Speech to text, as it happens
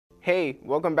Hey,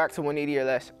 welcome back to 180 or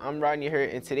Less. I'm Rodney here,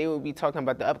 and today we'll be talking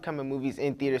about the upcoming movies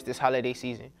in theaters this holiday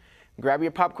season. Grab your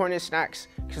popcorn and snacks,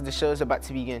 because the show is about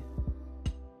to begin.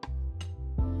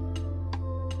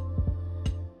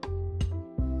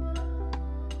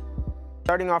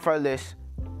 Starting off our list,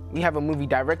 we have a movie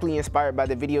directly inspired by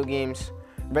the video games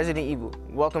Resident Evil.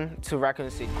 Welcome to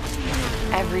Raccoon City.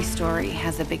 Every story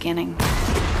has a beginning.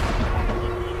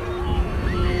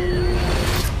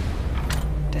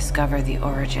 Discover the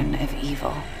origin of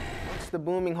evil. It's the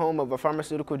booming home of a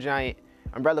pharmaceutical giant,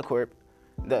 Umbrella Corp.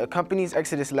 The company's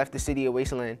exodus left the city a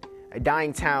wasteland, a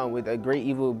dying town with a great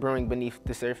evil brewing beneath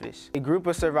the surface. A group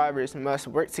of survivors must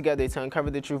work together to uncover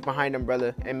the truth behind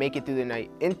Umbrella and make it through the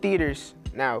night. In theaters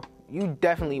now, you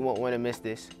definitely won't want to miss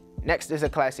this. Next is a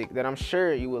classic that I'm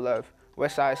sure you will love,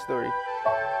 West Side Story.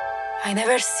 I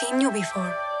never seen you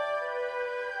before.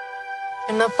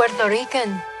 You're not Puerto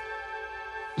Rican.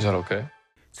 Is that okay?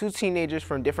 Two teenagers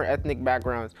from different ethnic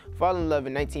backgrounds fall in love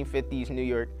in 1950s New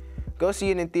York. Go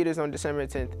see it in theaters on December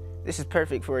 10th. This is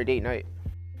perfect for a date night.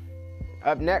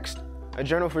 Up next, A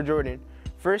Journal for Jordan.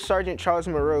 First Sergeant Charles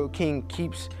Monroe King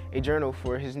keeps a journal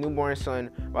for his newborn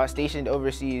son while stationed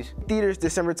overseas. Theaters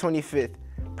December 25th.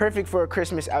 Perfect for a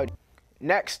Christmas outing.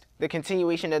 Next, the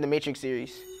continuation of the Matrix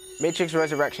series, Matrix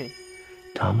Resurrection.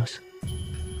 Thomas,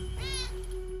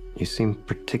 you seem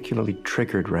particularly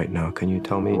triggered right now. Can you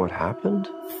tell me what happened?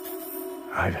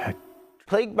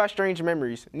 Plagued by strange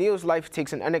memories, Neo's life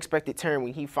takes an unexpected turn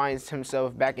when he finds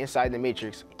himself back inside the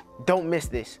Matrix. Don't miss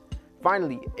this.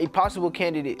 Finally, a possible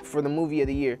candidate for the movie of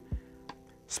the year,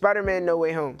 Spider-Man No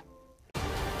Way Home.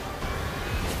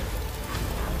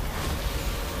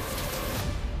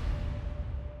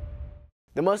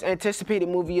 The most anticipated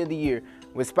movie of the year.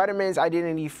 With Spider-Man's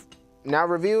identity now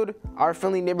revealed, our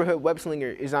friendly neighborhood web-slinger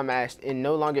is unmasked and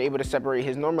no longer able to separate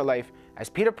his normal life as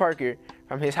Peter Parker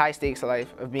from his high-stakes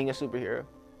life of being a superhero.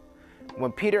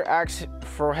 When Peter asks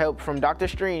for help from Doctor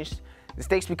Strange, the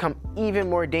stakes become even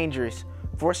more dangerous,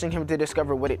 forcing him to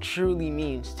discover what it truly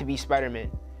means to be Spider-Man.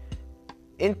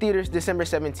 In theaters December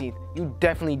 17th, you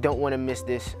definitely don't want to miss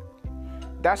this.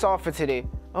 That's all for today.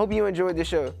 I hope you enjoyed the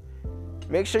show.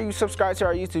 Make sure you subscribe to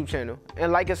our YouTube channel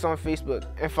and like us on Facebook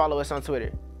and follow us on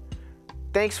Twitter.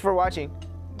 Thanks for watching.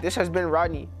 This has been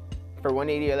Rodney for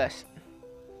 180 or Less.